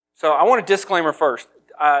So I want a disclaimer first.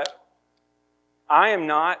 I am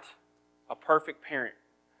not a perfect parent.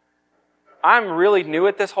 I'm really new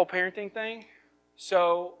at this whole parenting thing.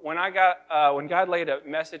 So when God laid a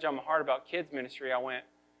message on my heart about kids ministry, I went,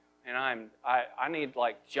 and I need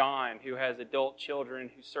like John, who has adult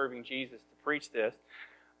children who's serving Jesus, to preach this.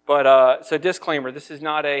 But so disclaimer: this is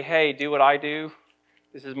not a hey, do what I do.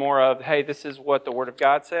 This is more of hey, this is what the Word of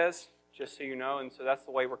God says, just so you know. And so that's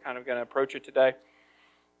the way we're kind of going to approach it today.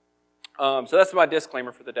 So that's my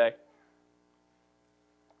disclaimer for the day.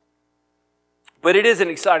 But it is an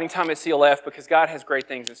exciting time at CLF because God has great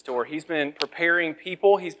things in store. He's been preparing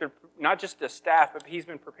people. He's been not just the staff, but He's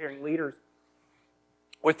been preparing leaders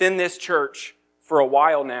within this church for a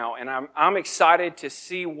while now. And I'm excited to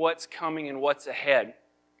see what's coming and what's ahead.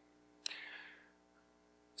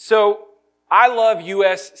 So I love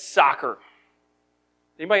U.S. soccer.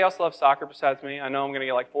 Anybody else love soccer besides me? I know I'm going to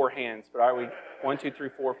get like 4 hands, but are we 1, 2, 3,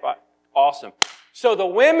 4, 5? Awesome. So the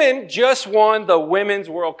women just won the Women's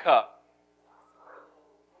World Cup.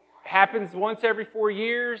 Happens once every 4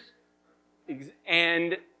 years.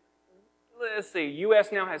 And let's see, U.S.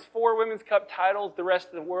 now has 4 Women's Cup titles. The rest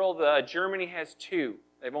of the world, Germany has 2.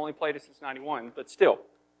 They've only played it since 91, but still.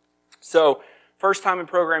 So first time in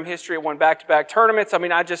program history, I won back-to-back tournaments. I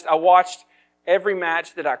mean, I watched every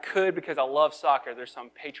match that I could because I love soccer. There's some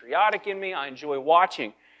patriotic in me. I enjoy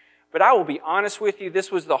watching. But I will be honest with you,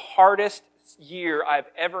 this was the hardest year I've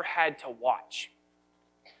ever had to watch.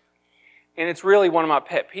 And it's really one of my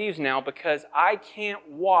pet peeves now because I can't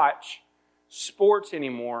watch sports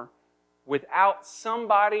anymore without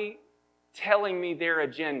somebody telling me their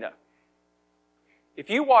agenda. If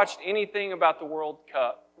you watched anything about the World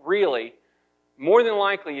Cup, really, more than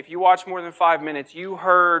likely, if you watched more than 5 minutes, you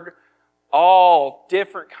heard all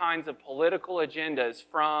different kinds of political agendas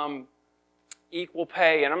from equal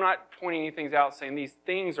pay, and I'm not pointing anything out saying these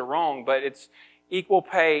things are wrong, but it's equal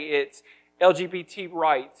pay, it's LGBT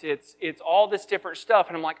rights, it's all this different stuff,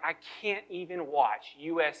 and I'm like, I can't even watch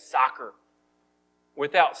U.S. soccer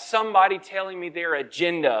without somebody telling me their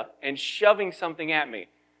agenda and shoving something at me.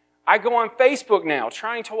 I go on Facebook now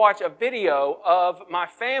trying to watch a video of my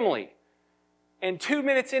family, and 2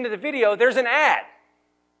 minutes into the video, there's an ad.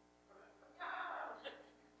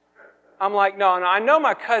 I'm like, no, I know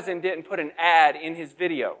my cousin didn't put an ad in his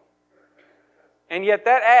video. And yet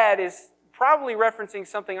that ad is probably referencing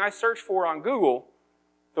something I searched for on Google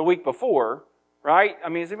the week before, right? I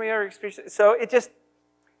mean, has anybody ever experienced it? So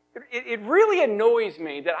it really annoys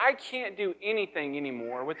me that I can't do anything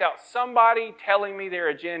anymore without somebody telling me their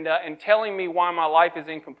agenda and telling me why my life is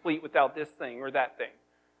incomplete without this thing or that thing.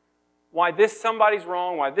 Why somebody's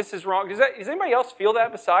wrong, why this is wrong. Does anybody else feel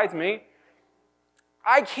that besides me?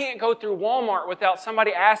 I can't go through Walmart without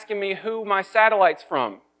somebody asking me who my satellite's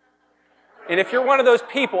from. And if you're one of those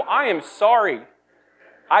people, I am sorry.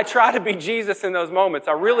 I try to be Jesus in those moments.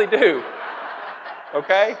 I really do.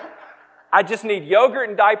 Okay? I just need yogurt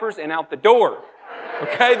and diapers and out the door.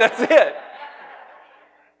 Okay? That's it.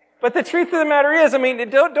 But the truth of the matter is, I mean,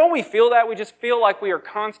 don't we feel that? We just feel like we are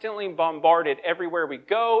constantly bombarded everywhere we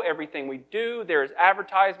go, everything we do. There's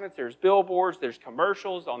advertisements, there's billboards, there's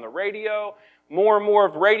commercials on the radio. More and more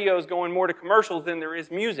of radio is going more to commercials than there is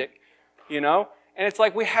music, you know? And it's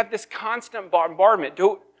like we have this constant bombardment.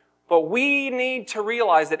 But we need to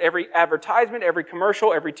realize that every advertisement, every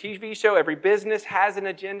commercial, every TV show, every business has an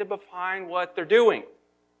agenda behind what they're doing.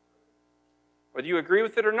 Whether you agree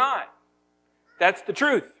with it or not. That's the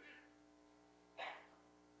truth.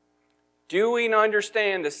 Do we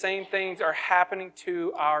understand the same things are happening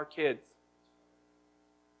to our kids?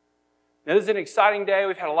 Now, this is an exciting day.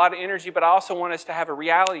 We've had a lot of energy, but I also want us to have a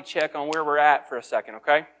reality check on where we're at for a second,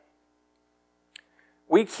 okay?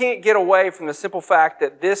 We can't get away from the simple fact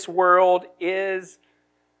that this world is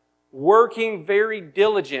working very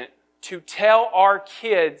diligent to tell our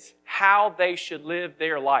kids how they should live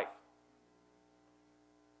their life.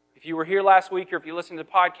 If you were here last week or if you listened to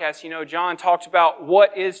the podcast, you know John talked about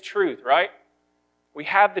what is truth, right? We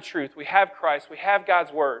have the truth. We have Christ. We have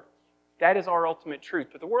God's Word. That is our ultimate truth.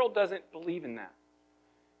 But the world doesn't believe in that.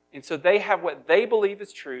 And so they have what they believe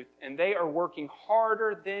is truth, and they are working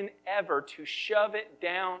harder than ever to shove it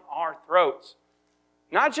down our throats.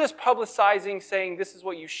 Not just publicizing, saying this is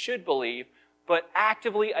what you should believe, but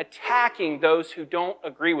actively attacking those who don't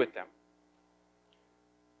agree with them.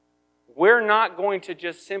 We're not going to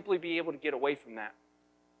just simply be able to get away from that.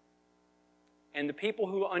 And the people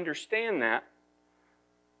who understand that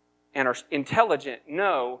and are intelligent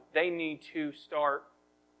know they need to start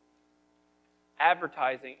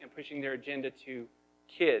advertising and pushing their agenda to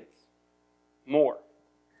kids more.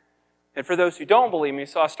 And for those who don't believe me,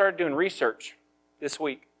 so I started doing research this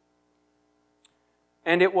week.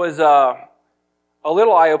 And it was a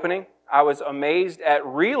little eye-opening. I was amazed at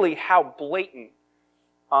really how blatant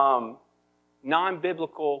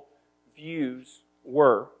non-biblical views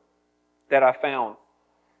were that I found,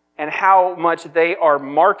 and how much they are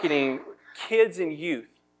marketing kids and youth,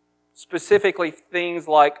 specifically things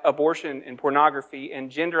like abortion and pornography and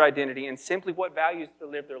gender identity and simply what values to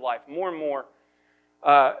live their life. More and more,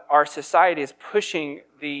 our society is pushing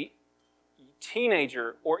the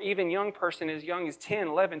teenager or even young person as young as 10,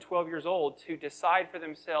 11, 12 years old to decide for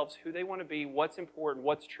themselves who they want to be, what's important,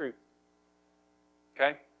 what's truth.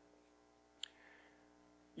 Okay?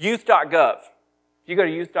 Youth.gov. You go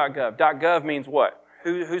to youth.gov. .gov means what?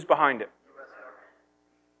 Who's behind it?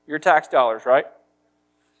 Your tax dollars, right?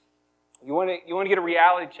 You want to get a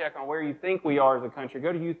reality check on where you think we are as a country,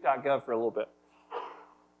 go to youth.gov for a little bit.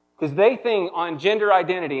 Because they think on gender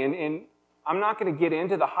identity, and I'm not going to get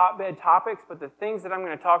into the hotbed topics, but the things that I'm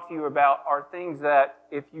going to talk to you about are things that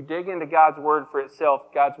if you dig into God's Word for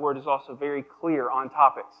itself, God's Word is also very clear on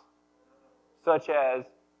topics, such as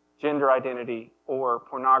gender identity or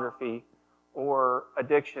pornography or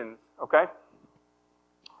addictions, okay?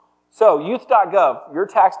 So, youth.gov, your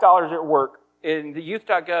tax dollars at work, and the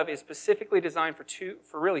youth.gov is specifically designed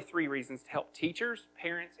for really three reasons: to help teachers,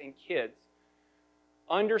 parents, and kids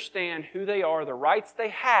understand who they are, the rights they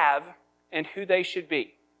have, and who they should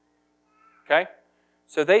be. Okay?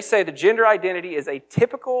 So they say the gender identity is a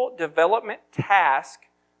typical development task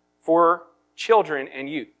for children and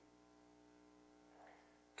youth.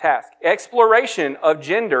 Task. Exploration of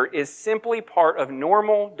gender is simply part of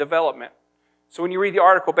normal development. So when you read the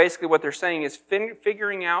article, basically what they're saying is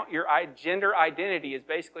figuring out your gender identity is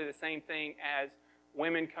basically the same thing as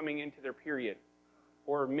women coming into their period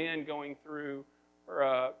or men going through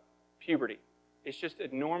puberty. It's just a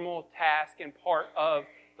normal task, and part of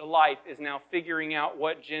the life is now figuring out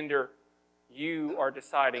what gender you are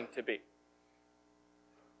deciding to be.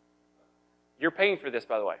 You're paying for this,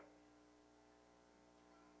 by the way.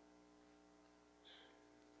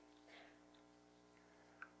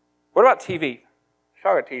 What about TV?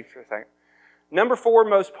 Talk about TV for a second. Number 4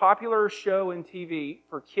 most popular show in TV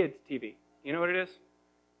for kids TV. You know what it is?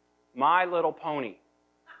 My Little Pony.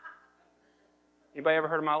 Anybody ever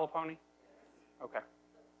heard of My Little Pony? Okay.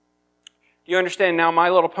 Do you understand now My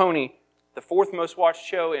Little Pony, the 4th most watched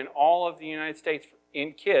show in all of the United States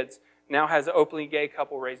in kids, now has an openly gay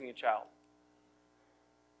couple raising a child?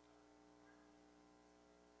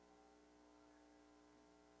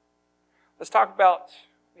 Let's talk about,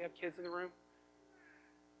 we have kids in the room?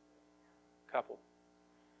 Couple.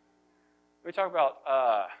 Let me talk about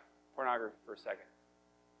pornography for a second.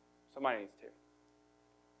 Somebody needs to.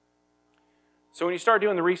 So when you start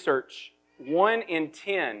doing the research, 1 in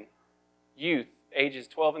 10 youth ages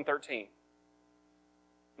 12 and 13,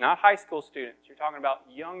 not high school students, you're talking about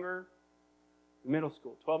younger, middle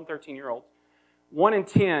school, 12 and 13-year-olds, 1 in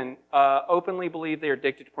 10 openly believe they are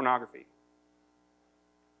addicted to pornography.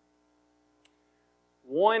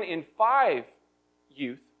 1 in 5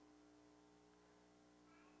 youth,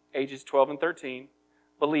 ages 12 and 13,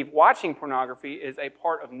 believe watching pornography is a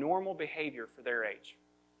part of normal behavior for their age.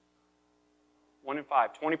 1 in 5,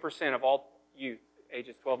 20% of all youth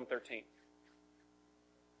ages 12 and 13.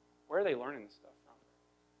 Where are they learning this stuff from?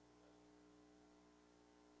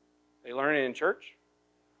 They learn it in church?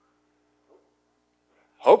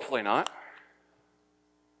 Hopefully not.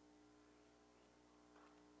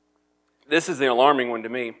 This is the alarming one to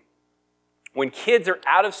me. When kids are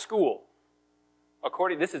out of school,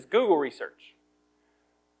 this is Google research.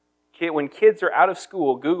 When kids are out of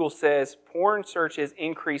school, Google says porn searches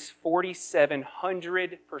increase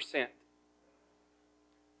 4,700%.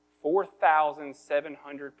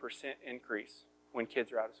 4,700% increase when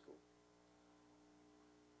kids are out of school.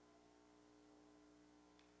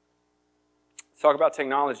 Let's talk about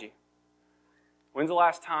technology. When's the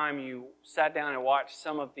last time you sat down and watched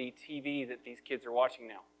some of the TV that these kids are watching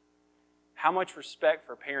now? How much respect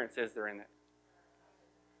for parents is there in it?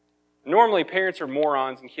 Normally, parents are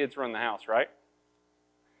morons and kids run the house, right?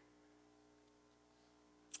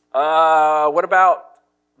 What about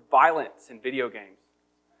violence in video games?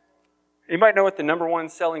 Anybody know what the number 1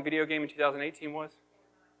 selling video game in 2018 was?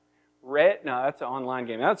 No, that's an online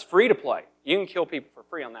game. That's free to play. You can kill people for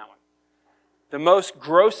free on that one. The most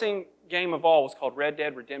grossing game of all was called Red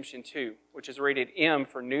Dead Redemption 2, which is rated M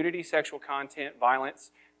for nudity, sexual content, violence,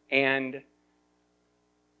 and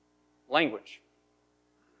language.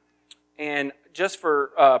 And just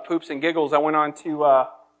for poops and giggles, I went on to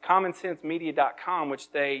commonsensemedia.com,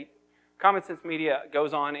 Common Sense Media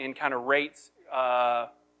goes on and kind of rates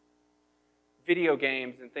video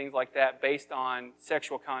games and things like that based on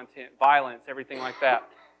sexual content, violence, everything like that.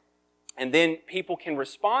 And then people can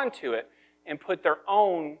respond to it and put their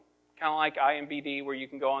own, kind of like IMDb, where you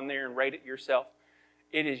can go on there and rate it yourself.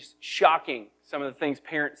 It is shocking, some of the things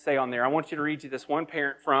parents say on there. I want you to read you this one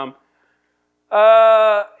parent from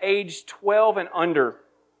age 12 and under,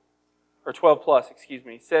 or 12 plus,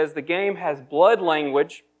 says the game has blood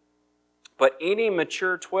language, but any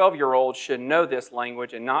mature 12-year-old should know this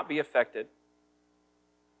language and not be affected.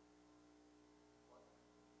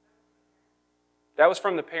 That was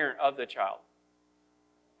from the parent of the child.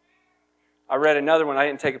 I read another one. I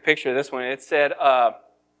didn't take a picture of this one. It said,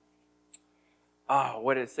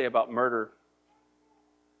 what did it say about murder?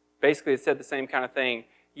 Basically, it said the same kind of thing.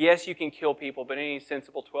 Yes, you can kill people, but any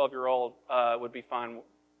sensible 12-year-old would be fine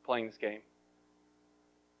playing this game.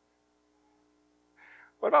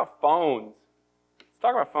 What about phones? Let's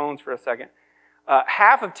talk about phones for a second.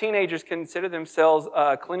 Half of teenagers consider themselves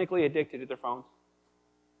clinically addicted to their phones.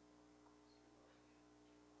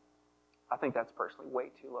 I think that's personally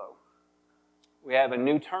way too low. We have a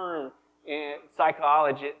new term in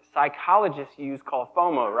psychologists use called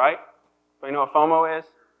FOMO, right? So you know what FOMO is?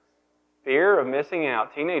 Fear of missing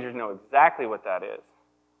out. Teenagers know exactly what that is.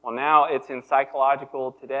 Well, now it's in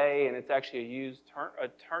Psychological Today, and it's actually a used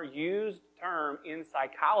term in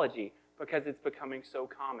psychology because it's becoming so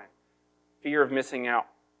common. Fear of missing out.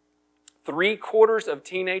 3/4 of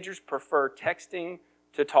teenagers prefer texting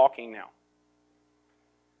to talking now.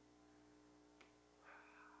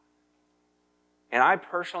 And I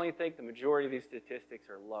personally think the majority of these statistics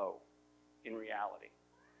are low in reality.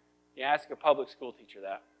 You ask a public school teacher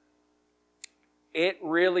that. It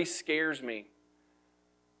really scares me.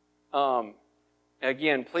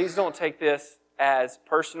 Again, please don't take this as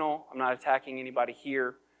personal. I'm not attacking anybody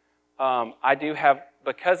here. I do have,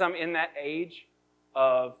 because I'm in that age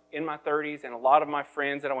of in my 30s, and a lot of my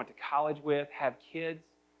friends that I went to college with have kids,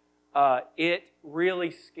 it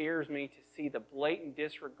really scares me to see the blatant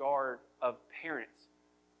disregard of parents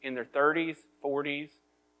in their 30s, 40s,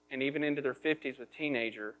 and even into their 50s with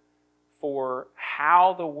teenager for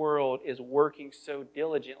how the world is working so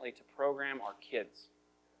diligently to program our kids.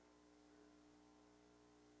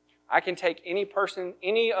 I can take any person,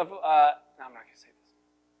 I'm not going to say this.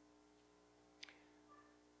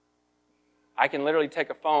 I can literally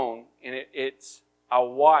take a phone and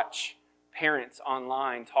I'll watch parents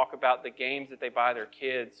online talk about the games that they buy their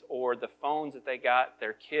kids or the phones that they got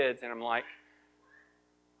their kids, and I'm like,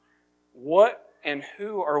 what and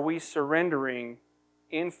who are we surrendering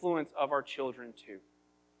influence of our children to?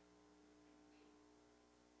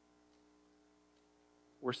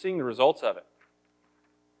 We're seeing the results of it.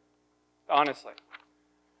 Honestly.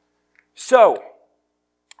 So,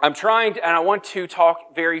 I'm trying to, and I want to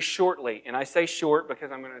talk very shortly, and I say short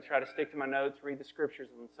because I'm going to try to stick to my notes, read the scriptures,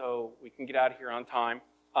 and so we can get out of here on time.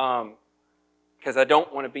 Because I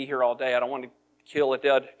don't want to be here all day. I don't want to kill a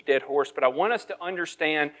dead horse, but I want us to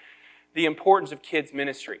understand the importance of kids'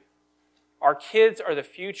 ministry. Our kids are the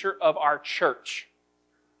future of our church.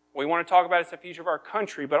 We want to talk about it as the future of our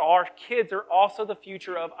country, but our kids are also the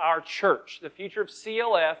future of our church. The future of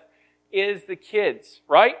CLF is the kids,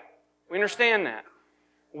 right? We understand that.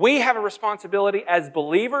 We have a responsibility as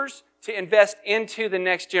believers to invest into the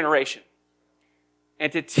next generation and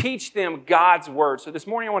to teach them God's Word. So this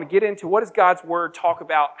morning I want to get into what does God's Word talk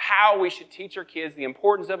about, how we should teach our kids, the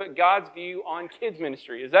importance of it, God's view on kids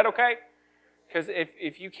ministry. Is that okay? Because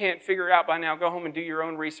if you can't figure it out by now, go home and do your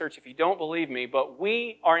own research if you don't believe me. But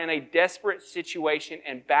we are in a desperate situation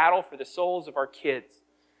and battle for the souls of our kids.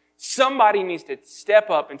 Somebody needs to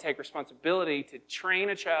step up and take responsibility to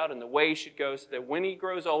train a child in the way he should go so that when he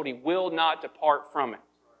grows old, he will not depart from it.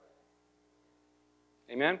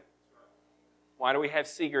 Amen? Why do we have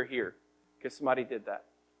Seeger here? Because somebody did that.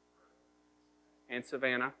 And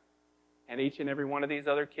Savannah. And each and every one of these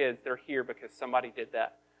other kids, they're here because somebody did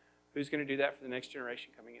that. Who's going to do that for the next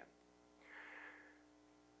generation coming in?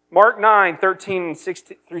 Mark 9, 13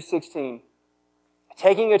 through 16.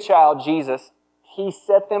 Taking a child, Jesus, He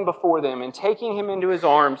set them before them, and taking him into his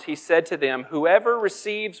arms, he said to them, "Whoever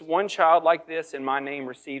receives one child like this in my name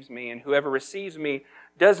receives me, and whoever receives me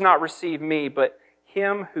does not receive me, but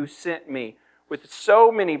him who sent me." With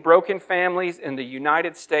so many broken families in the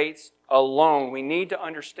United States alone, we need to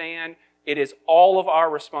understand it is all of our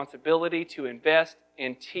responsibility to invest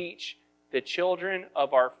and teach the children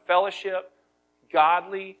of our fellowship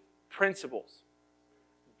godly principles,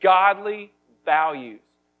 godly values,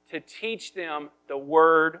 to teach them the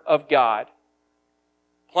Word of God.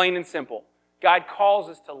 Plain and simple. God calls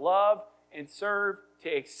us to love and serve, to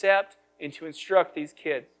accept, and to instruct these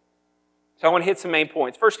kids. So I want to hit some main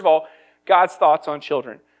points. First of all, God's thoughts on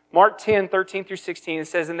children. Mark 10, 13 through 16, it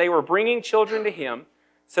says, "And they were bringing children to him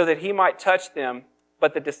so that he might touch them,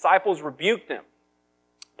 but the disciples rebuked them.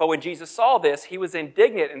 But when Jesus saw this, he was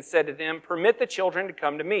indignant and said to them, 'Permit the children to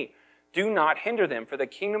come to me. Do not hinder them, for the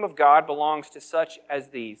kingdom of God belongs to such as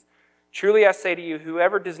these. Truly I say to you,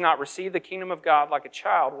 whoever does not receive the kingdom of God like a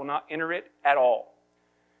child will not enter it at all.'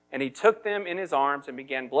 And he took them in his arms and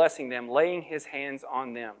began blessing them, laying his hands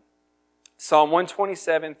on them." Psalm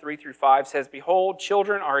 127, 3 through 5 says, "Behold,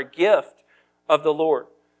 children are a gift of the Lord.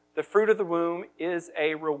 The fruit of the womb is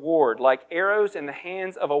a reward. Like arrows in the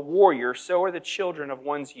hands of a warrior, so are the children of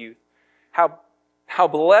one's youth. How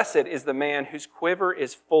blessed is the man whose quiver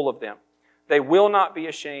is full of them. They will not be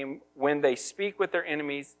ashamed when they speak with their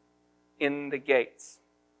enemies in the gates."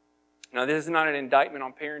 Now, this is not an indictment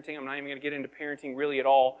on parenting. I'm not even going to get into parenting really at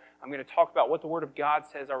all. I'm going to talk about what the Word of God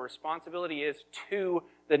says our responsibility is to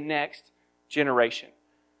the next generation.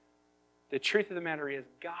 The truth of the matter is,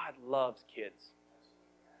 God loves kids.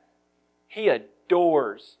 He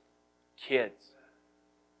adores kids.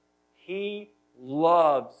 He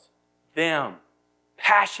loves them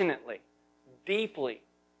passionately, deeply.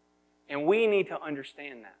 And we need to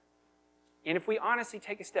understand that. And if we honestly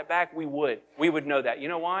take a step back, we would know that. You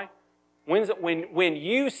know why? When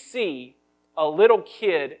you see a little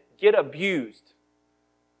kid get abused,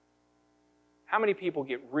 how many people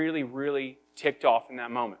get really, really ticked off in that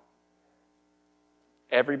moment?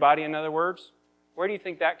 Everybody, in other words? Where do you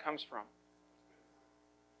think that comes from?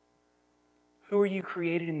 Who are you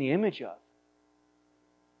created in the image of?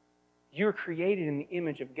 You're created in the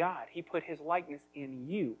image of God. He put His likeness in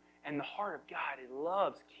you. And the heart of God, it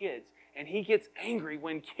loves kids. And He gets angry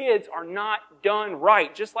when kids are not done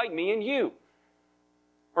right, just like me and you.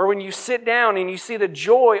 Or when you sit down and you see the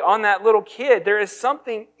joy on that little kid, there is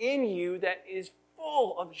something in you that is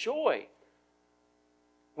full of joy.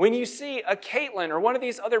 When you see a Caitlin or one of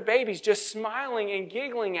these other babies just smiling and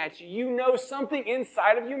giggling at you, you know something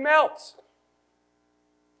inside of you melts.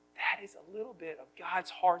 That is a little bit of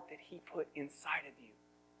God's heart that He put inside of you.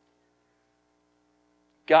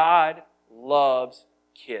 God loves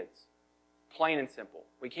kids. Plain and simple.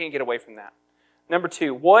 We can't get away from that. Number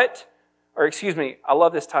 2, I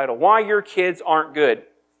love this title. Why Your Kids Aren't Good.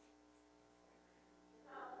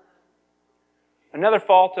 Another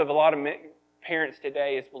fault of a lot of parents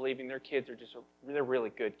today is believing their kids are they're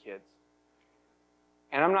really good kids.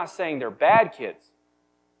 And I'm not saying they're bad kids.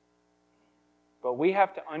 But we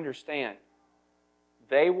have to understand,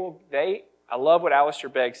 I love what Alistair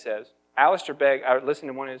Begg says. Alistair Begg, I listened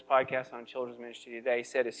to one of his podcasts on children's ministry today. He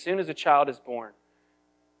said, as soon as a child is born,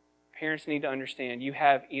 parents need to understand you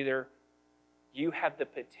have the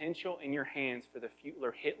potential in your hands for the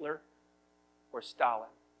future Hitler or Stalin.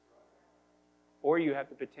 Or you have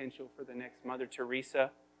the potential for the next Mother Teresa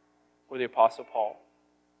or the Apostle Paul,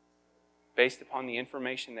 based upon the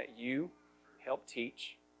information that you help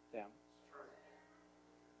teach them.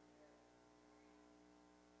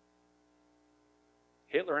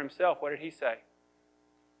 Hitler himself, what did he say?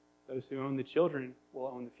 Those who own the children will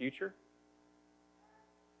own the future.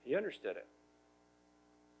 He understood it.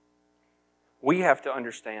 We have to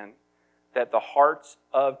understand that the hearts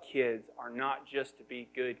of kids are not just to be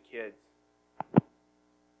good kids.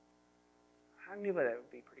 I knew that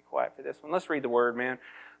would be pretty quiet for this one. Let's read the word, man.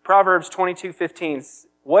 Proverbs 22:15.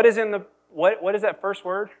 What is that first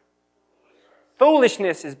word?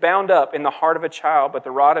 Foolishness is bound up in the heart of a child, but the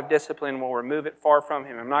rod of discipline will remove it far from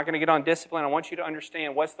him. I'm not going to get on discipline. I want you to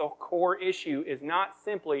understand what's the core issue is not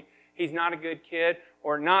simply he's not a good kid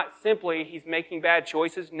or not simply he's making bad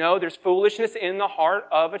choices. No, there's foolishness in the heart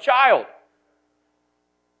of a child.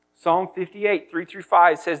 Psalm 58, 3 through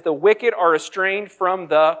 5 says, the wicked are estranged from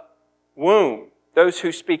the womb. Those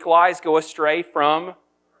who speak lies go astray from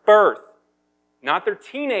birth. Not their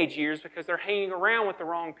teenage years because they're hanging around with the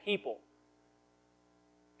wrong people.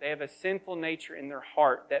 They have a sinful nature in their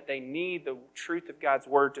heart that they need the truth of God's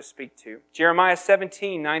Word to speak to. Jeremiah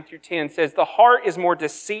 17, 9 through 10 says, the heart is more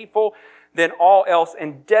deceitful than all else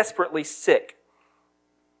and desperately sick.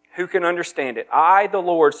 Who can understand it? I, the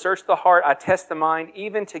Lord, search the heart, I test the mind,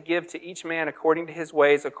 even to give to each man according to his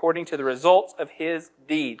ways, according to the results of his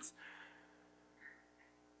deeds.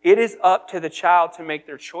 It is up to the child to make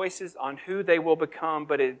their choices on who they will become,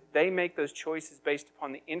 but they make those choices based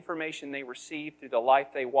upon the information they receive through the life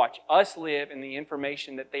they watch us live and the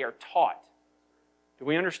information that they are taught. Do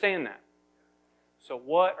we understand that? So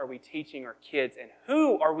what are we teaching our kids, and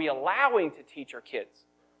who are we allowing to teach our kids?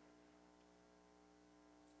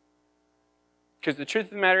 Because the truth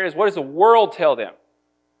of the matter is, what does the world tell them?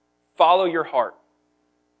 Follow your heart.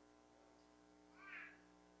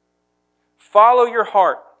 Follow your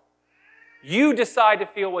heart. You decide to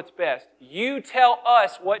feel what's best. You tell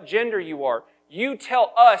us what gender you are. You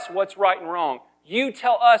tell us what's right and wrong. You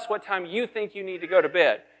tell us what time you think you need to go to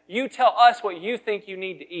bed. You tell us what you think you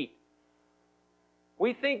need to eat.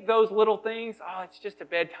 We think those little things, oh, it's just a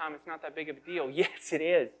bedtime, it's not that big of a deal. Yes, it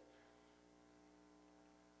is.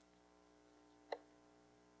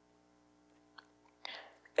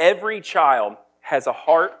 Every child has a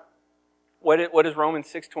heart. What does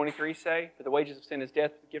Romans 6:23 say? For the wages of sin is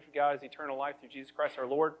death, the gift of God is eternal life through Jesus Christ our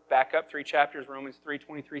Lord. Back up 3 chapters, Romans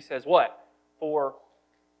 3:23 says what? For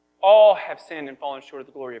all have sinned and fallen short of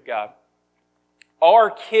the glory of God. Our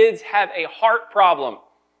kids have a heart problem.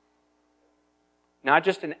 Not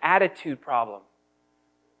just an attitude problem.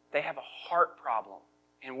 They have a heart problem.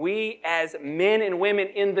 And we as men and women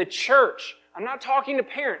in the church, I'm not talking to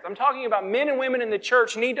parents, I'm talking about men and women in the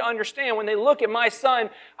church need to understand when they look at my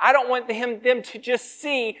son, I don't want them to just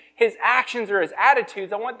see his actions or his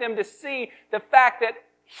attitudes. I want them to see the fact that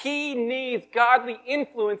he needs godly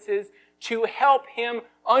influences to help him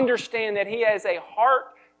understand that he has a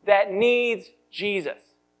heart that needs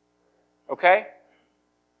Jesus. Okay?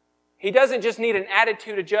 He doesn't just need an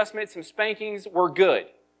attitude adjustment, some spankings, we're good.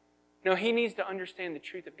 No, he needs to understand the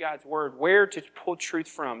truth of God's Word, where to pull truth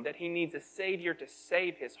from, that he needs a Savior to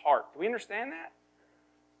save his heart. Do we understand that?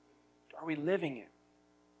 Are we living it?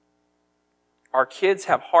 Our kids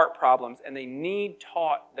have heart problems and they need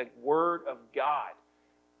taught the Word of God.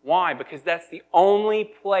 Why? Because that's the only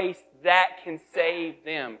place that can save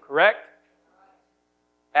them, correct?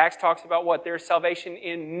 Acts talks about what? There's salvation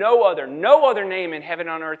in no other name in heaven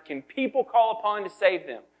and on earth can people call upon to save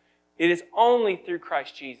them. It is only through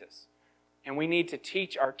Christ Jesus. And we need to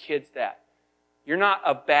teach our kids that. You're not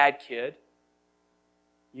a bad kid.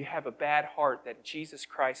 You have a bad heart that Jesus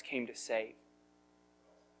Christ came to save.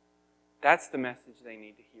 That's the message they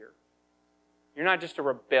need to hear. You're not just a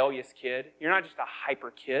rebellious kid. You're not just a hyper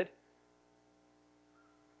kid.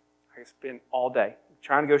 I could spend all day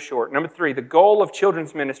trying to go short. Number 3, the goal of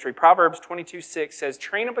children's ministry. Proverbs 22:6 says,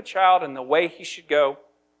 train up a child in the way he should go,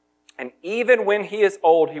 and even when he is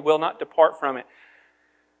old, he will not depart from it.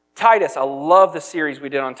 Titus, I love the series we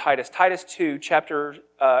did on Titus. Titus 2,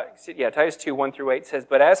 1-8 says,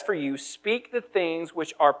 but as for you, speak the things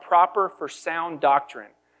which are proper for sound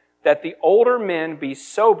doctrine, that the older men be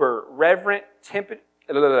sober, reverent, temperate,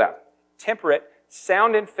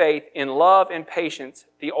 sound in faith, in love and patience.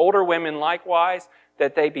 The older women likewise,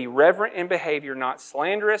 that they be reverent in behavior, not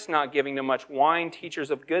slanderous, not giving to much wine,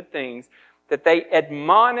 teachers of good things, that they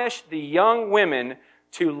admonish the young women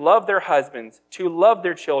to love their husbands, to love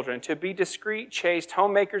their children, to be discreet, chaste,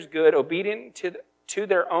 homemakers good, obedient to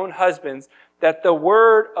their own husbands, that the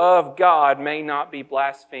word of God may not be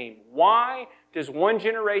blasphemed. Why does one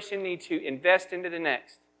generation need to invest into the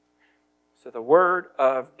next? So the word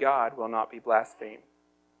of God will not be blasphemed.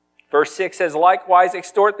 Verse 6 says, likewise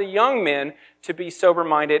exhort the young men to be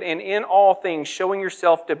sober-minded, and in all things showing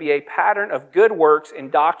yourself to be a pattern of good works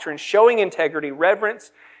and doctrine, showing integrity,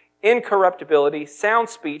 reverence, incorruptibility, sound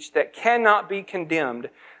speech that cannot be condemned,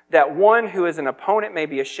 that one who is an opponent may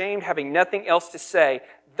be ashamed, having nothing else to say.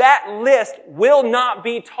 That list will not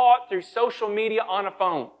be taught through social media on a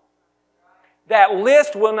phone. That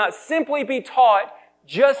list will not simply be taught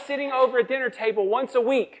just sitting over a dinner table once a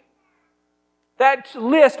week. That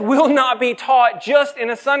list will not be taught just in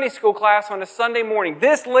a Sunday school class on a Sunday morning.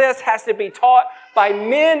 This list has to be taught by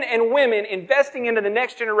men and women investing into the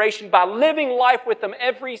next generation by living life with them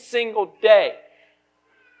every single day.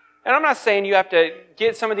 And I'm not saying you have to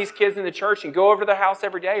get some of these kids in the church and go over to their house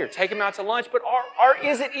every day or take them out to lunch, but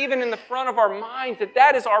is it even in the front of our minds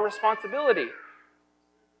that is our responsibility?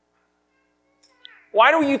 Why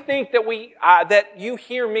do you think that you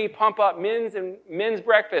hear me pump up men's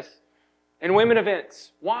breakfast and women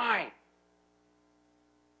events? Why?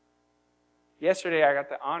 Yesterday, I got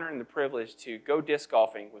the honor and the privilege to go disc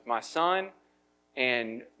golfing with my son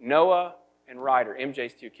and Noah and Ryder,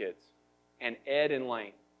 MJ's 2 kids, and Ed and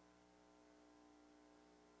Lane.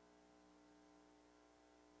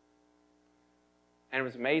 And it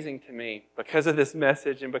was amazing to me because of this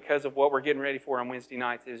message and because of what we're getting ready for on Wednesday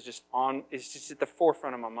nights. It's just at the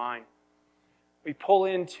forefront of my mind. We pull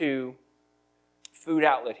into food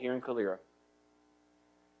outlet here in Calera.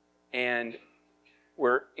 And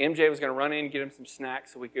where MJ was going to run in and get him some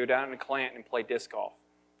snacks so we could go down to Clanton and play disc golf.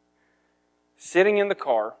 Sitting in the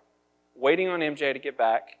car, waiting on MJ to get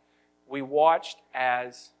back, we watched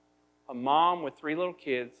as a mom with 3 little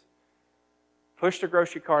kids pushed her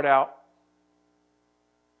grocery cart out,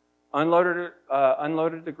 unloaded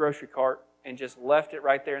the grocery cart, and just left it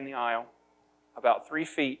right there in the aisle, about 3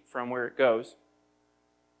 feet from where it goes,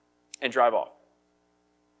 and drive off.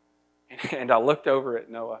 And I looked over at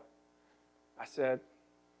Noah. I said,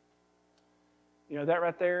 that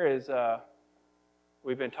right there is,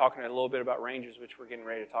 we've been talking a little bit about Rangers, which we're getting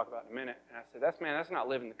ready to talk about in a minute. And I said, that's not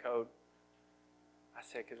living the code. I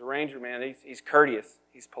said, because a Ranger, man, he's courteous,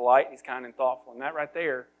 he's polite, he's kind and thoughtful. And that right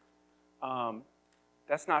there,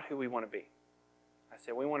 that's not who we want to be. I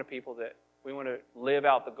said, we want to live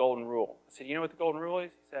out the golden rule. I said, you know what the golden rule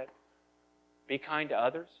is? He said, be kind to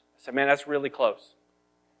others. I said, man, that's really close.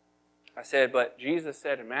 I said, but Jesus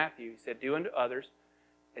said in Matthew, he said, do unto others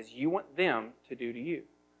as you want them to do to you.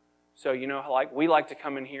 So, like we like to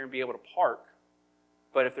come in here and be able to park,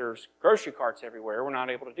 but if there's grocery carts everywhere, we're not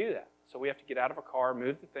able to do that. So we have to get out of a car,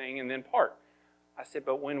 move the thing, and then park. I said,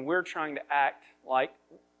 but when we're trying to act like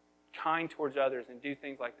kind towards others and do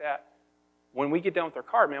things like that, when we get done with our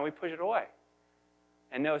cart, man, we push it away.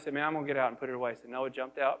 And Noah said, man, I'm going to get out and put it away. So Noah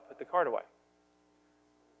jumped out, put the cart away.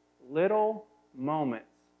 Little moments.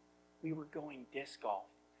 We were going disc golf,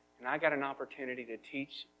 and I got an opportunity to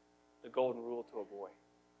teach the golden rule to a boy.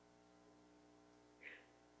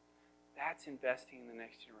 That's investing in the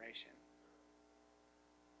next generation.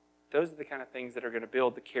 Those are the kind of things that are going to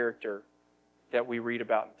build the character that we read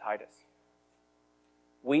about in Titus.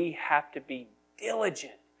 We have to be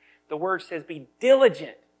diligent. The word says be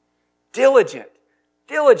diligent. Diligent.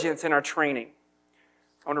 Diligence in our training.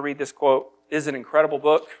 I want to read this quote. It is an incredible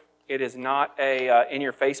book. It is not a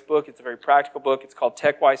in-your-face book. It's a very practical book. It's called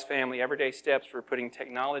TechWise Family, Everyday Steps for Putting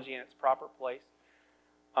Technology in its Proper Place.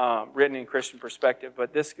 Written in Christian perspective.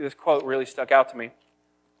 But this quote really stuck out to me.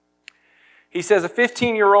 He says, a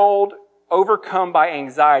 15-year-old overcome by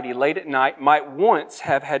anxiety late at night might once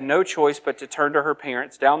have had no choice but to turn to her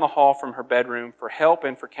parents down the hall from her bedroom for help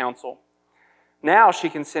and for counsel. Now she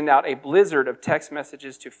can send out a blizzard of text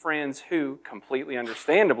messages to friends who, completely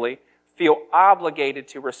understandably, feel obligated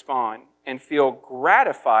to respond and feel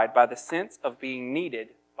gratified by the sense of being needed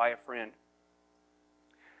by a friend.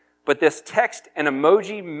 But this text and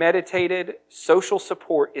emoji meditated social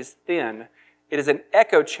support is thin. It is an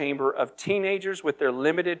echo chamber of teenagers with their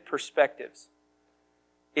limited perspectives.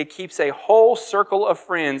 It keeps a whole circle of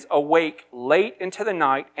friends awake late into the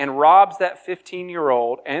night and robs that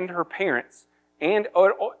 15-year-old and her parents and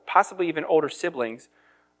possibly even older siblings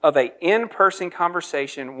of an in-person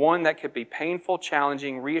conversation, one that could be painful,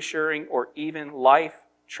 challenging, reassuring, or even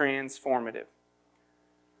life-transformative.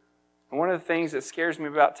 And one of the things that scares me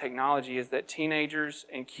about technology is that teenagers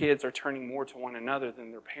and kids are turning more to one another than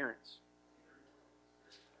their parents.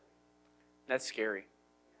 That's scary.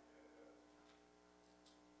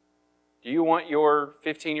 Do you want your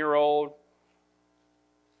 15-year-old,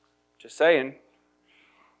 just saying,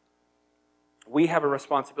 we have a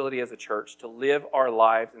responsibility as a church to live our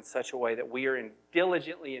lives in such a way that we are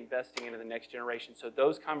diligently investing into the next generation. So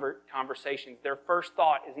those conversations, their first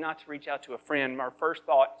thought is not to reach out to a friend. Our first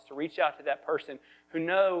thought is to reach out to that person who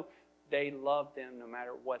know they love them no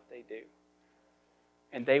matter what they do.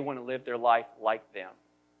 And they want to live their life like them.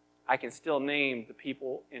 I can still name the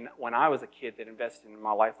people when I was a kid that invested in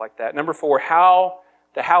my life like that. Number 4,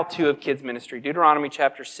 the how-to of kids ministry. Deuteronomy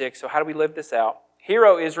chapter 6. So how do we live this out? Hear,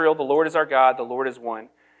 O Israel, the Lord is our God, the Lord is one.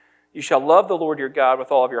 You shall love the Lord your God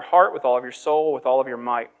with all of your heart, with all of your soul, with all of your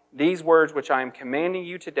might. These words which I am commanding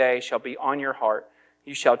you today shall be on your heart.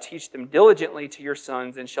 You shall teach them diligently to your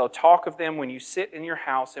sons, and shall talk of them when you sit in your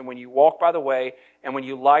house, and when you walk by the way, and when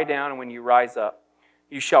you lie down, and when you rise up.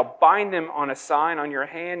 You shall bind them on a sign on your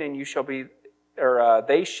hand, and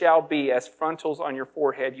they shall be as frontals on your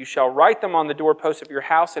forehead. You shall write them on the doorposts of your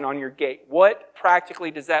house and on your gate. What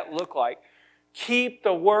practically does that look like? Keep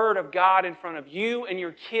the Word of God in front of you and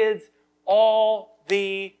your kids all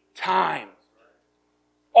the time.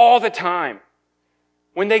 All the time.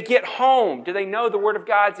 When they get home, do they know the Word of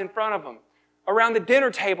God's in front of them? Around the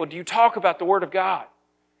dinner table, do you talk about the Word of God?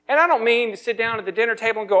 And I don't mean to sit down at the dinner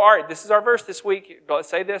table and go, all right, this is our verse this week.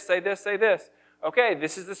 Say this, say this, say this. Okay,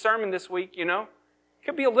 this is the sermon this week, It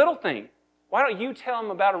could be a little thing. Why don't you tell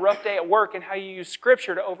them about a rough day at work and how you use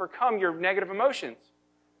Scripture to overcome your negative emotions?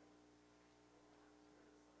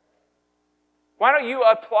 Why don't you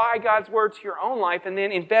apply God's Word to your own life and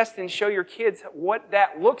then invest and show your kids what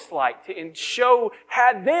that looks like and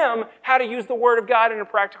have them how to use the Word of God in a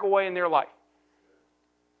practical way in their life?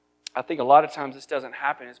 I think a lot of times this doesn't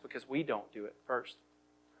happen is because we don't do it first.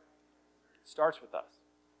 It starts with us.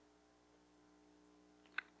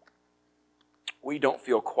 We don't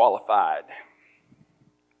feel qualified.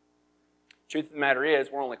 Truth of the matter is,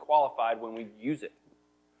 we're only qualified when we use it.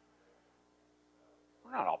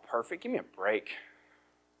 We're not all perfect. Give me a break.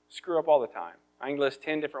 Screw up all the time. I can list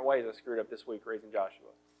 10 different ways I screwed up this week raising Joshua.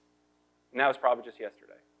 And that was probably just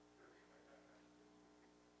yesterday.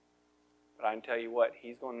 But I can tell you what,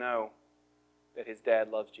 he's going to know that his dad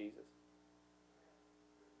loves Jesus.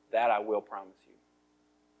 That I will promise you.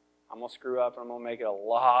 I'm going to screw up and I'm going to make a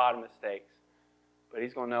lot of mistakes. But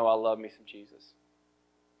he's going to know I love me some Jesus.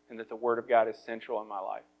 And that the Word of God is central in my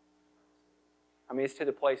life. I mean, it's to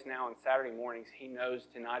the place now on Saturday mornings, he knows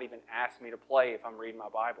to not even ask me to play if I'm reading my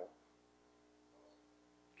Bible.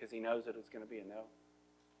 Because he knows that it's going to be a no.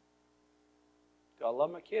 Do I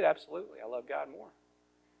love my kid? Absolutely. I love God more.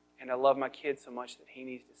 And I love my kid so much that he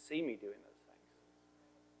needs to see me doing those things.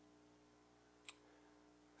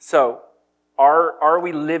 So, are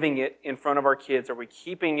we living it in front of our kids? Are we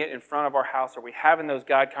keeping it in front of our house? Are we having those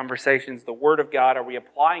God conversations, the Word of God? Are we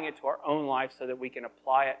applying it to our own life so that we can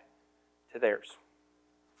apply it to theirs?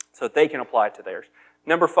 So that they can apply it to theirs.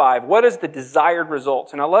 Number 5, what is the desired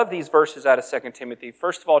results? And I love these verses out of 2 Timothy.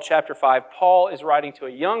 First of all, chapter 5, Paul is writing to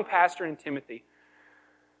a young pastor in Timothy.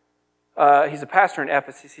 He's a pastor in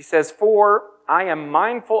Ephesus. He says, "For I am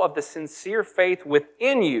mindful of the sincere faith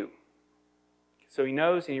within you." So he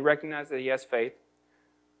knows and he recognizes that he has faith.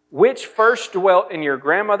 "Which first dwelt in your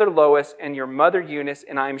grandmother Lois and your mother Eunice,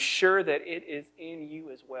 and I am sure that it is in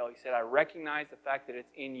you as well." He said, I recognize the fact that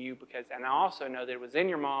it's in you and I also know that it was in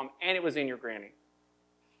your mom and it was in your granny.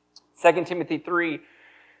 2 Timothy 3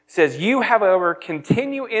 says, "You, however,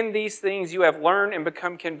 continue in these things you have learned and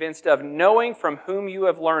become convinced of, knowing from whom you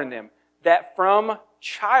have learned them, that from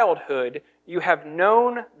childhood you have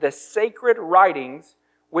known the sacred writings,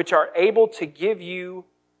 which are able to give you,"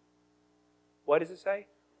 what does it say?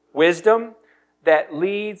 "Wisdom that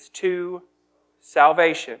leads to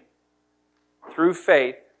salvation through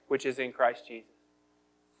faith, which is in Christ Jesus."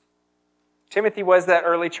 Timothy was that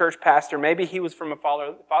early church pastor. Maybe he was from a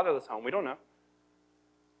fatherless home. We don't know.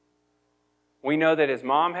 We know that his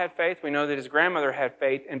mom had faith. We know that his grandmother had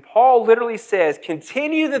faith. And Paul literally says,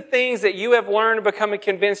 continue the things that you have learned and become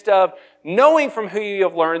convinced of, knowing from who you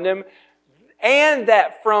have learned them, and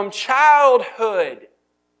that from childhood,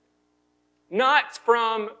 not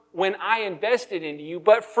from when I invested into you,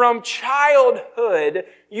 but from childhood,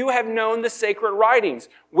 you have known the sacred writings,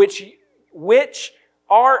 which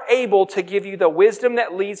are able to give you the wisdom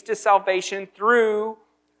that leads to salvation through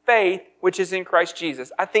faith, which is in Christ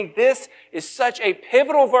Jesus. I think this is such a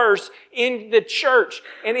pivotal verse in the church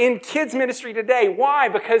and in kids ministry today. Why?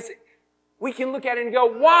 Because we can look at it and go,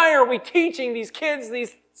 why are we teaching these kids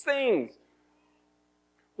these things?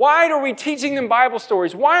 Why are we teaching them Bible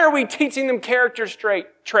stories? Why are we teaching them character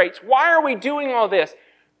traits? Why are we doing all this?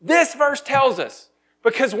 This verse tells us.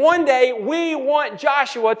 Because one day we want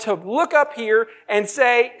Joshua to look up here and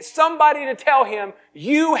say, somebody to tell him,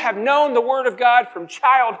 you have known the Word of God from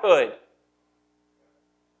childhood.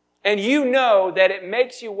 And you know that it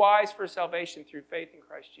makes you wise for salvation through faith in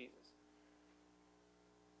Christ Jesus.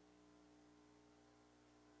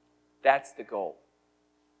 That's the goal.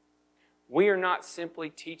 We are not simply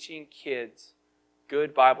teaching kids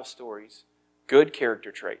good Bible stories, good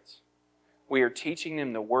character traits. We are teaching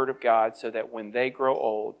them the Word of God so that when they grow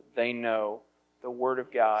old, they know the Word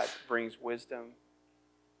of God brings wisdom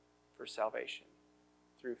for salvation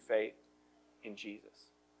through faith in Jesus.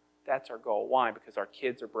 That's our goal. Why? Because our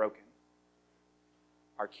kids are broken.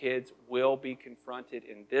 Our kids will be confronted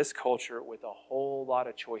in this culture with a whole lot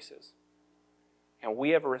of choices. And we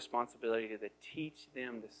have a responsibility to teach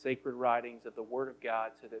them the sacred writings of the Word of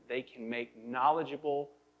God so that they can make knowledgeable,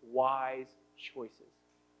 wise choices.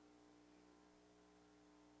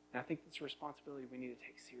 And I think that's a responsibility we need to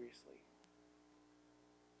take seriously.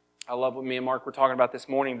 I love what me and Mark were talking about this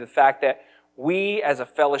morning, the fact that we as a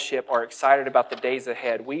fellowship are excited about the days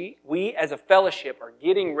ahead. We as a fellowship are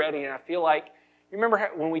getting ready, and I feel like, you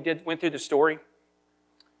remember when we went through the story?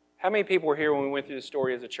 How many people were here when we went through the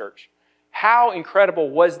story as a church? How incredible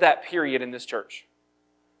was that period in this church?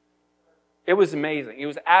 It was amazing. It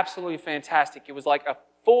was absolutely fantastic. It was like a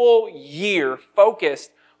full year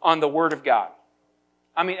focused on the Word of God.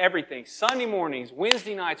 I mean, everything. Sunday mornings,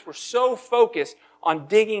 Wednesday nights, we're so focused on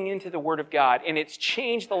digging into the Word of God, and it's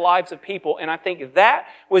changed the lives of people, and I think that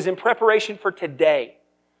was in preparation for today.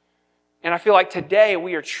 And I feel like today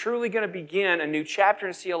we are truly going to begin a new chapter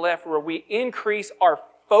in CLF where we increase our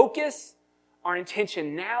focus, our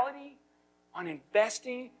intentionality on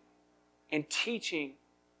investing and teaching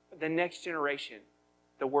the next generation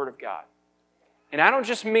the Word of God. And I don't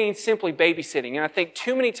just mean simply babysitting, and I think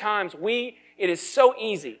too many times it is so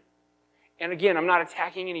easy. And again, I'm not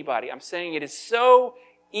attacking anybody. I'm saying it is so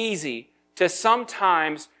easy to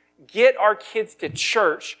sometimes get our kids to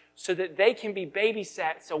church so that they can be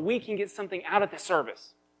babysat so we can get something out of the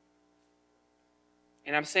service.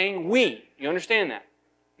 And I'm saying we. You understand that?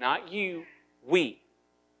 Not you, we.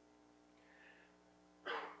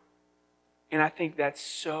 And I think that's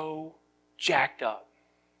so jacked up.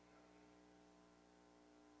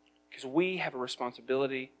 Because we have a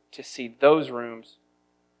responsibility to see those rooms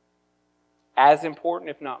as important,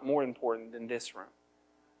 if not more important, than this room.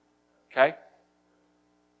 Okay?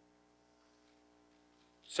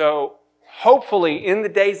 So, hopefully, in the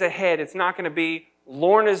days ahead, it's not going to be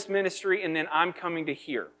Lorna's ministry and then I'm coming to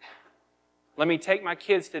here. Let me take my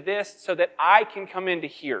kids to this so that I can come into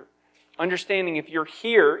here. Understanding if you're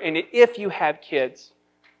here and if you have kids,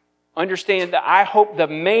 understand that I hope the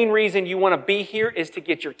main reason you want to be here is to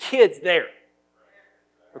get your kids there.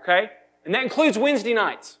 Okay? And that includes Wednesday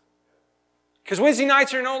nights. Because Wednesday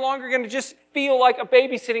nights are no longer going to just feel like a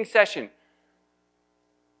babysitting session.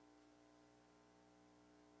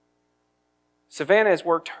 Savannah has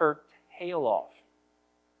worked her tail off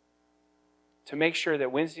to make sure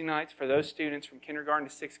that Wednesday nights for those students from kindergarten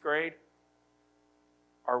to 6th grade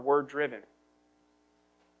are word-driven.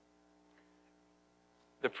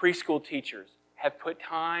 The preschool teachers have put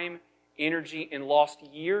time, energy, and lost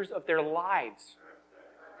years of their lives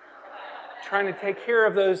trying to take care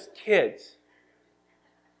of those kids.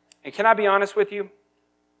 And can I be honest with you?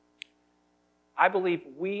 I believe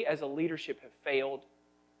we as a leadership have failed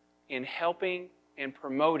in helping and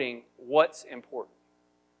promoting what's important.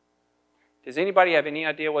 Does anybody have any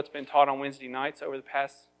idea what's been taught on Wednesday nights over the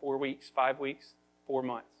past 4 weeks, 5 weeks, 4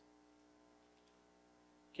 months?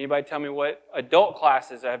 Can anybody tell me what adult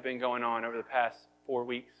classes have been going on over the past 4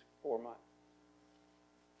 weeks, 4 months?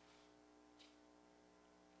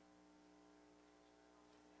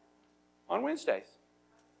 On Wednesdays.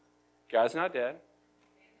 God's Not Dead.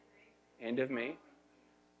 End of Me.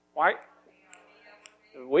 Why?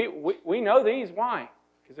 We know these. Why?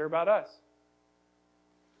 Because they're about us.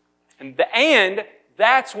 And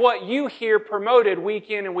that's what you hear promoted week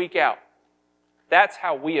in and week out. That's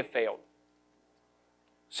how we have failed.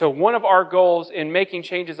 So one of our goals in making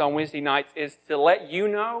changes on Wednesday nights is to let you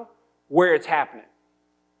know where it's happening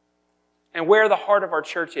and where the heart of our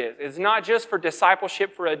church is. It's not just for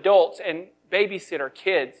discipleship for adults and babysit our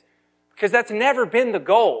kids, because that's never been the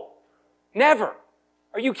goal. Never.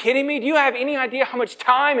 Are you kidding me? Do you have any idea how much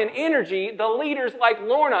time and energy the leaders like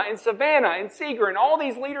Lorna and Savannah and Seeger and all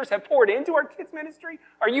these leaders have poured into our kids' ministry?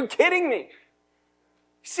 Are you kidding me?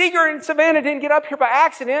 Seeger and Savannah didn't get up here by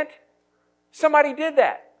accident. Somebody did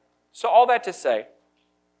that. So all that to say,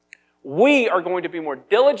 we are going to be more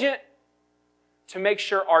diligent to make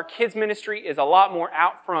sure our kids' ministry is a lot more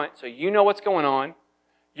out front so you know what's going on.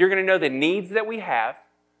 You're going to know the needs that we have.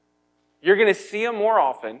 You're going to see them more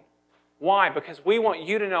often. Why? Because we want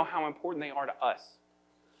you to know how important they are to us.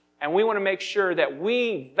 And we want to make sure that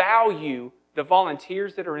we value the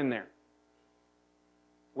volunteers that are in there.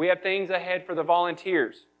 We have things ahead for the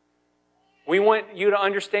volunteers. We want you to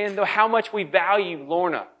understand how much we value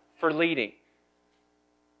Lorna for leading,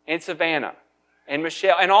 and Savannah, and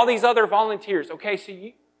Michelle, and all these other volunteers. Okay, so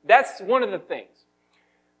that's one of the things.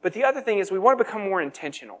 But the other thing is we want to become more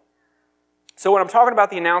intentional. So when I'm talking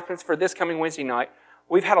about the announcements for this coming Wednesday night,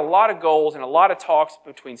 we've had a lot of goals and a lot of talks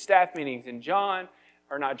between staff meetings, and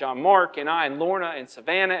Mark and I and Lorna and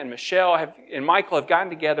Savannah and Michelle and Michael have gotten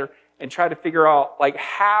together and tried to figure out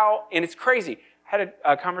how, and it's crazy. I had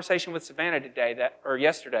a conversation with Savannah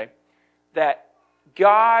yesterday that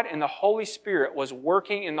God and the Holy Spirit was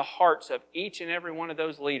working in the hearts of each and every one of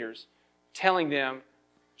those leaders, telling them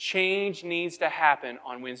change needs to happen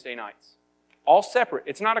on Wednesday nights. All separate.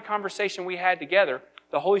 It's not a conversation we had together.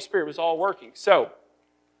 The Holy Spirit was all working. So,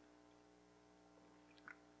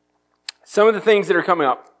 some of the things that are coming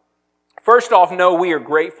up. First off, know we are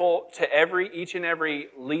grateful to each and every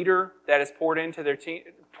leader that has poured into their team,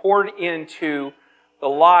 poured into the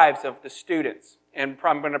lives of the students. And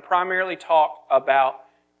I'm going to primarily talk about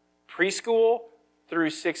preschool through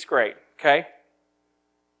 6th grade, okay?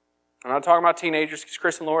 I'm not talking about teenagers because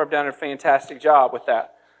Chris and Laura have done a fantastic job with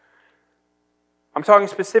that. I'm talking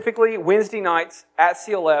specifically Wednesday nights at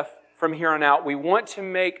CLF from here on out. We want to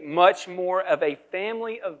make much more of a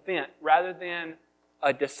family event rather than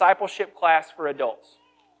a discipleship class for adults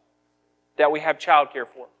that we have childcare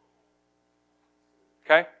for.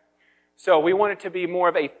 Okay? So we want it to be more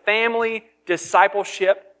of a family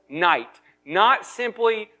discipleship night. Not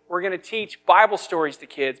simply we're going to teach Bible stories to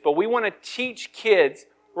kids, but we want to teach kids.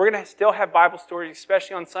 We're going to still have Bible stories,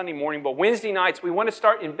 especially on Sunday morning, but Wednesday nights we want to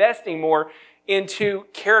start investing more into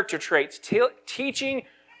character traits, teaching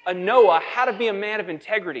a Noah how to be a man of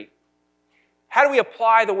integrity. How do we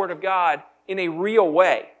apply the Word of God in a real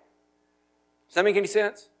way? Does that make any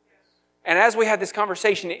sense? And as we had this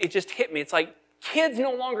conversation, it just hit me. It's like kids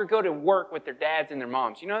no longer go to work with their dads and their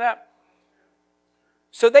moms. You know that?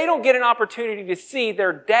 So they don't get an opportunity to see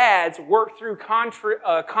their dads work through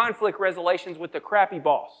conflict resolutions with the crappy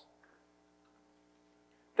boss.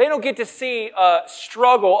 They don't get to see a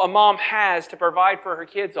struggle a mom has to provide for her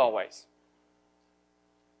kids always.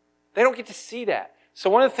 They don't get to see that. So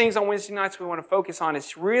one of the things on Wednesday nights we want to focus on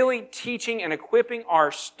is really teaching and equipping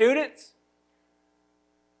our students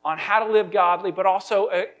on how to live godly, but also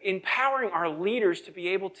empowering our leaders to be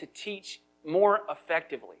able to teach more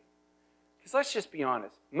effectively. Because let's just be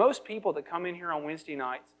honest, most people that come in here on Wednesday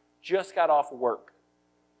nights just got off work.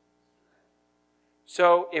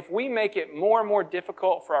 So if we make it more and more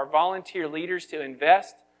difficult for our volunteer leaders to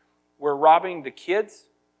invest, we're robbing the kids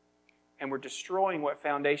and we're destroying what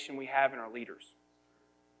foundation we have in our leaders.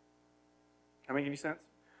 Does that make any sense?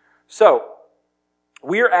 So,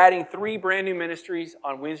 we are adding 3 brand new ministries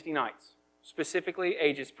on Wednesday nights, specifically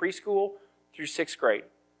ages preschool through 6th grade.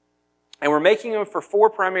 And we're making them for 4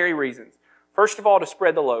 primary reasons. First of all, to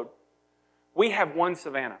spread the load. We have 1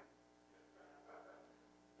 Savannah.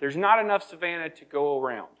 There's not enough Savannah to go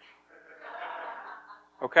around.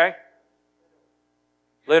 Okay?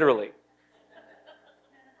 Literally.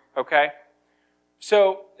 Okay?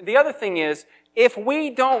 So, the other thing is, if we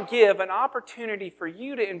don't give an opportunity for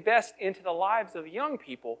you to invest into the lives of young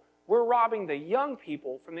people, we're robbing the young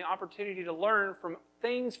people from the opportunity to learn from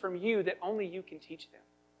things from you that only you can teach them.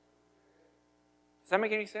 Does that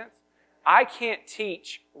make any sense? I can't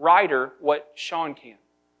teach Ryder what Sean can.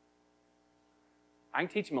 I can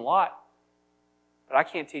teach him a lot, but I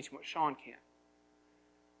can't teach him what Sean can.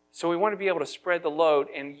 So we want to be able to spread the load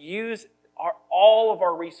and use all of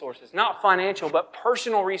our resources, not financial, but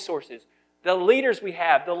personal resources. The leaders we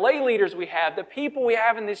have, the lay leaders we have, the people we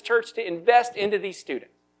have in this church to invest into these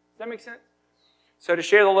students. Does that make sense? So to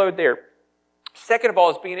share the load there. Second of all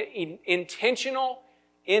is being intentional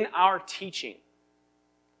in our teaching.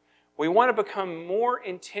 We want to become more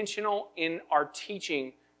intentional in our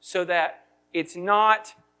teaching so that it's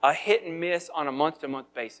not a hit and miss on a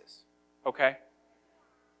month-to-month basis. Okay?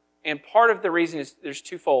 And part of the reason is there's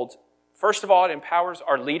 2 folds. First of all, it empowers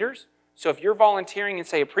our leaders. So if you're volunteering in,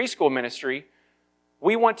 say, a preschool ministry,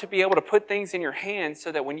 we want to be able to put things in your hands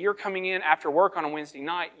so that when you're coming in after work on a Wednesday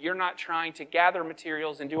night, you're not trying to gather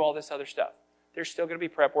materials and do all this other stuff. There's still going to be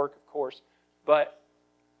prep work, of course, but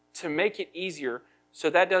to make it easier, so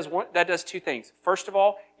that does 2 things. First of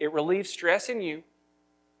all, it relieves stress in you,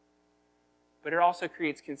 but it also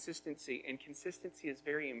creates consistency, and consistency is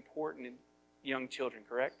very important in young children,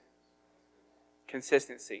 correct?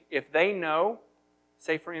 Consistency. If they know,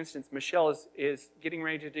 say for instance, Michelle is getting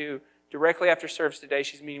ready to do, directly after service today,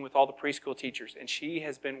 she's meeting with all the preschool teachers, and she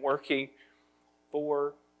has been working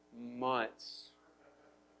for months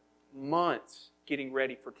getting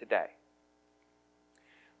ready for today.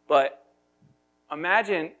 But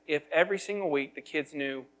imagine if every single week the kids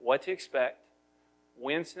knew what to expect,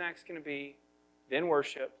 when snack's going to be, then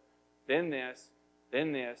worship, then this,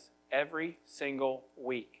 every single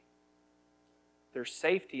week. There's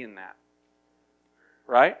safety in that.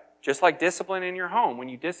 Right? Just like discipline in your home. When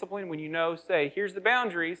you discipline, when you know, say, here's the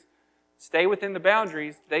boundaries, stay within the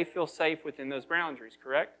boundaries, they feel safe within those boundaries,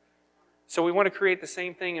 correct? So we want to create the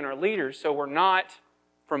same thing in our leaders so we're not,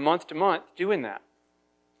 from month to month, doing that.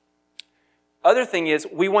 Other thing is,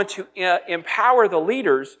 we want to empower the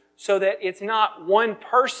leaders so that it's not one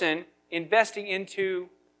person investing into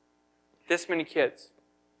this many kids.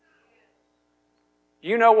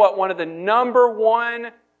 You know what one of the number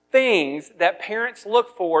 1 things that parents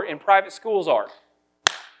look for in private schools are?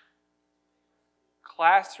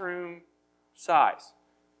 Classroom size.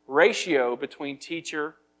 Ratio between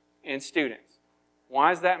teacher and students.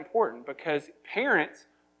 Why is that important? Because parents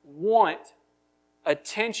want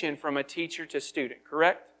attention from a teacher to student,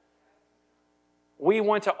 correct? We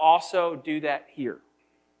want to also do that here.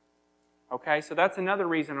 Okay, so that's another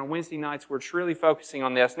reason on Wednesday nights we're truly focusing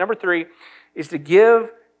on this. Number 3 is to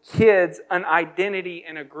give kids an identity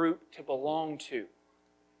and a group to belong to.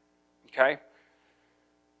 Okay?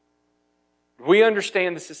 We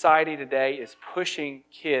understand the society today is pushing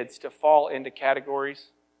kids to fall into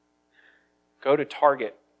categories. Go to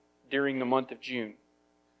Target during the month of June.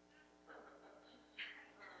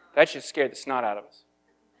 That should scare the snot out of us.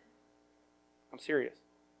 I'm serious.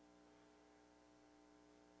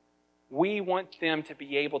 We want them to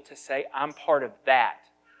be able to say, I'm part of that,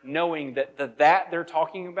 knowing that that they're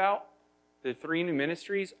talking about, the 3 new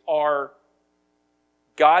ministries, are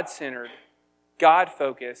God-centered,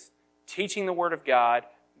 God-focused, teaching the Word of God,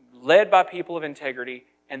 led by people of integrity,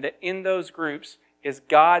 and that in those groups is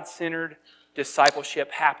God-centered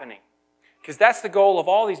discipleship happening. Because that's the goal of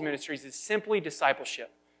all these ministries, is simply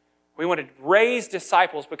discipleship. We want to raise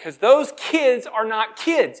disciples because those kids are not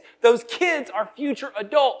kids. Those kids are future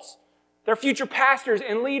adults. They're future pastors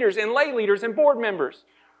and leaders and lay leaders and board members.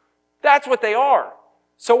 That's what they are.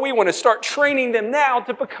 So we want to start training them now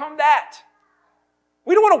to become that.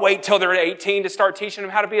 We don't want to wait till they're 18 to start teaching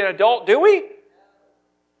them how to be an adult, do we?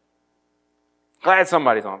 Glad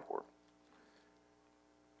somebody's on board.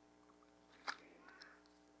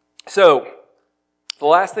 So, the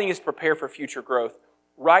last thing is prepare for future growth.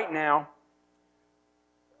 Right now,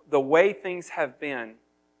 the way things have been,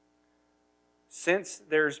 since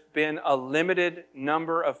there's been a limited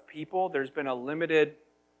number of people, there's been a limited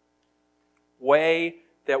way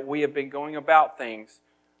that we have been going about things,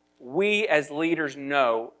 we as leaders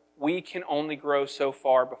know we can only grow so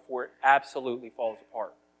far before it absolutely falls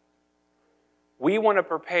apart. We want to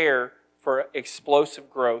prepare for explosive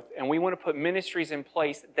growth, and we want to put ministries in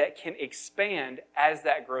place that can expand as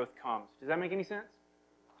that growth comes. Does that make any sense?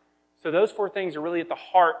 So those 4 things are really at the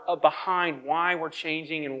heart of behind why we're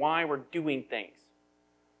changing and why we're doing things.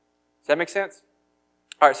 Does that make sense?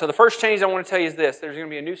 All right, so the first change I want to tell you is this. There's going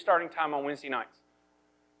to be a new starting time on Wednesday nights.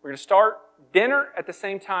 We're going to start dinner at the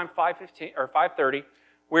same time, 5:15 or 5:30.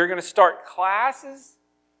 We're going to start classes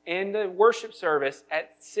and the worship service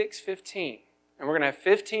at 6:15. And we're going to have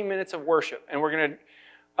 15 minutes of worship. And we're going to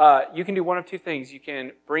you can do one of 2 things. You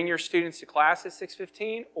can bring your students to class at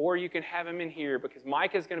 6:15, or you can have them in here because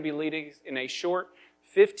Micah is going to be leading in a short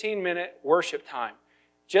 15-minute worship time.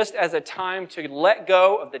 Just as a time to let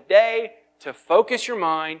go of the day, to focus your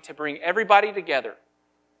mind, to bring everybody together.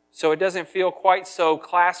 So it doesn't feel quite so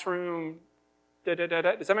classroom,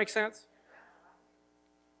 da-da-da-da. Does that make sense?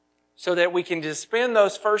 So that we can just spend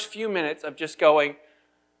those first few minutes of just going,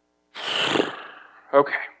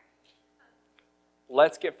 okay.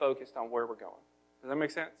 Let's get focused on where we're going. Does that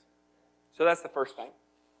make sense? So that's the first thing.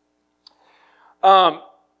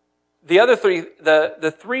 The other 3,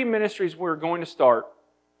 the 3 ministries we're going to start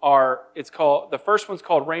are, the first one's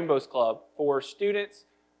called Rainbows Club for students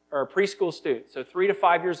or preschool students, so 3 to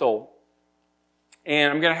 5 years old.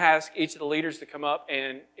 And I'm going to ask each of the leaders to come up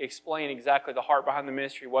and explain exactly the heart behind the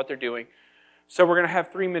ministry, what they're doing. So we're going to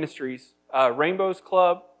have 3 ministries. Rainbows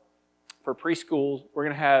Club for preschools. We're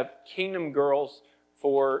going to have Kingdom Girls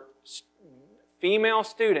for female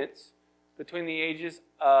students between the ages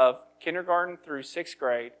of kindergarten through 6th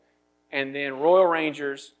grade, and then Royal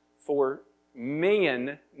Rangers for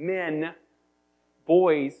men,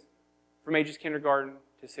 boys from ages kindergarten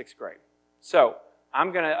to 6th grade. So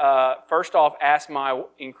I'm going to first off ask my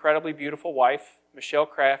incredibly beautiful wife, Michelle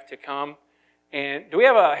Kraft, to come. And do we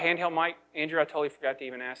have a handheld mic? Andrew, I totally forgot to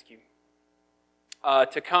even ask you.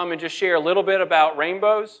 To come and just share a little bit about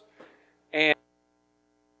Rainbows. And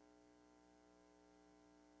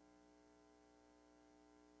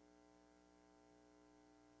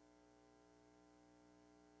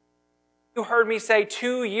you heard me say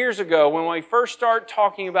 2 years ago when we first started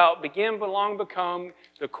talking about Begin, Belong, Become,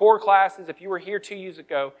 the core classes, if you were here 2 years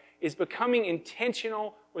ago, is becoming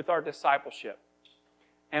intentional with our discipleship.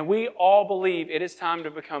 And we all believe it is time to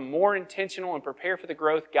become more intentional and prepare for the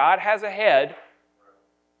growth God has ahead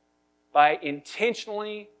by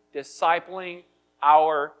intentionally discipling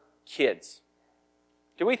our kids.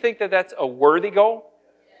 Do we think that that's a worthy goal?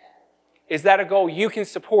 Is that a goal you can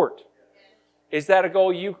support? Is that a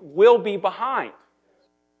goal you will be behind?